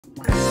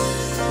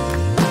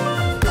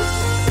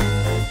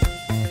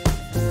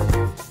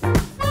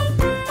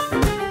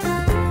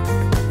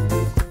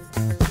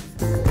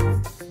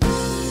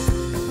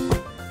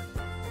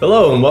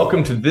Hello and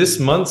welcome to this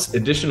month's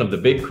edition of The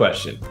Big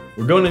Question.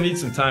 We're going to need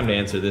some time to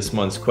answer this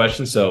month's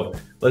question, so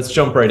let's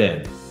jump right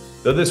in.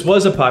 Though this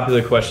was a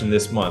popular question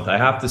this month, I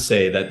have to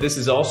say that this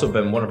has also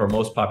been one of our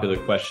most popular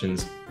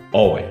questions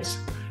always.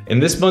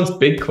 And this month's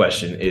big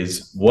question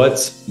is,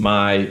 what's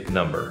my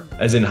number?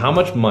 As in, how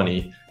much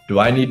money do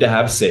I need to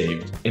have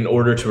saved in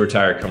order to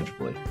retire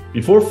comfortably?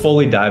 Before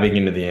fully diving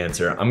into the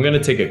answer, I'm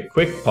going to take a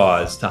quick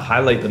pause to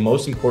highlight the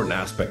most important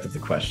aspect of the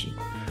question.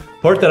 The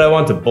part that I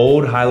want to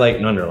bold, highlight,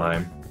 and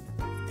underline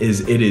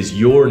is it is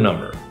your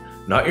number,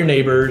 not your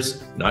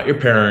neighbors, not your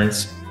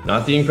parents,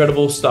 not the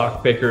incredible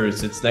stock picker who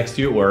sits next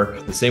to you at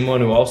work, the same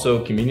one who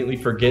also conveniently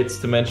forgets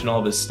to mention all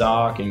of his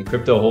stock and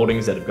crypto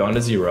holdings that have gone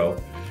to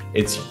zero.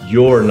 It's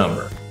your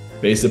number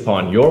based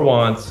upon your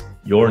wants,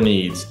 your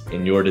needs,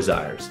 and your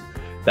desires.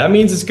 That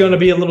means it's going to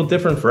be a little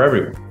different for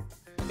everyone.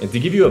 And to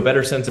give you a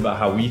better sense about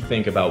how we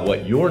think about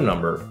what your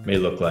number may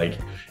look like,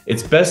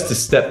 it's best to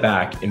step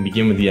back and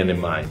begin with the end in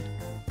mind.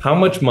 How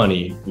much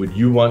money would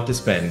you want to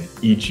spend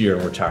each year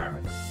in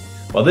retirement?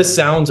 While this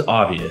sounds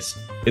obvious,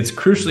 it's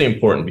crucially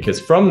important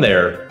because from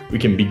there, we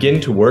can begin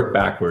to work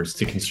backwards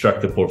to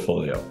construct the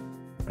portfolio.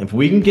 If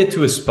we can get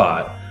to a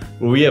spot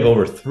where we have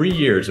over 3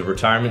 years of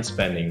retirement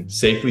spending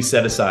safely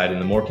set aside in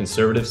the more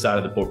conservative side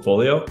of the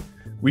portfolio,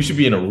 we should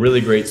be in a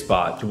really great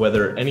spot to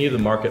weather any of the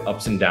market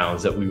ups and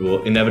downs that we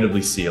will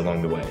inevitably see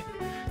along the way.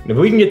 And if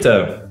we can get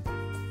to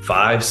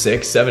 5,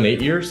 6, 7,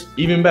 8 years,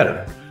 even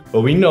better.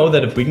 But we know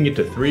that if we can get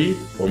to 3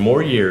 or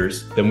more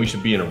years, then we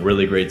should be in a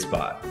really great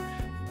spot.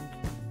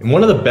 And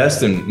one of the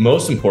best and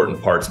most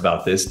important parts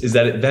about this is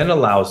that it then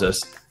allows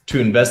us to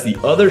invest the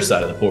other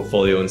side of the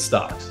portfolio in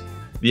stocks,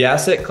 the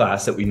asset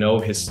class that we know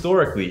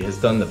historically has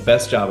done the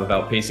best job of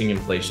outpacing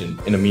inflation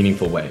in a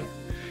meaningful way.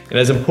 And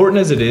as important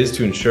as it is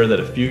to ensure that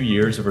a few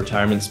years of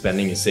retirement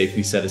spending is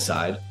safely set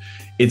aside,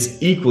 it's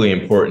equally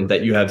important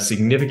that you have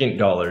significant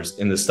dollars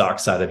in the stock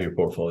side of your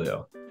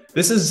portfolio.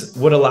 This is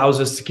what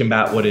allows us to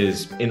combat what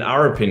is, in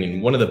our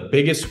opinion, one of the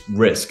biggest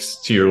risks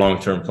to your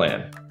long-term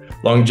plan,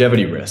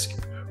 longevity risk,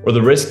 or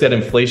the risk that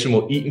inflation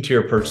will eat into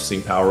your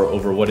purchasing power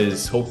over what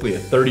is hopefully a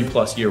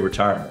 30+ year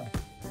retirement.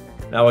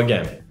 Now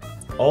again,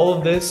 all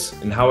of this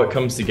and how it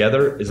comes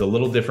together is a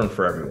little different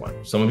for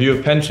everyone. Some of you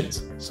have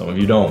pensions, some of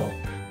you don't.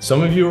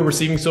 Some of you are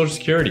receiving Social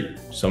Security,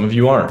 some of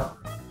you aren't.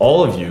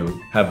 All of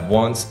you have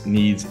wants,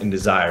 needs, and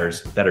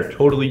desires that are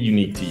totally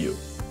unique to you.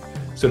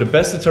 So to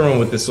best determine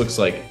what this looks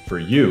like for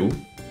you,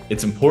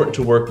 it's important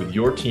to work with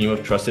your team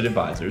of trusted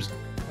advisors,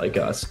 like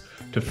us,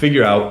 to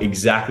figure out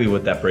exactly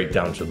what that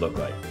breakdown should look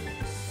like.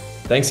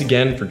 Thanks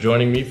again for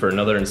joining me for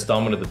another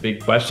installment of The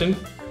Big Question.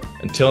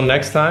 Until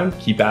next time,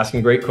 keep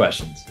asking great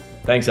questions.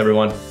 Thanks,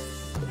 everyone.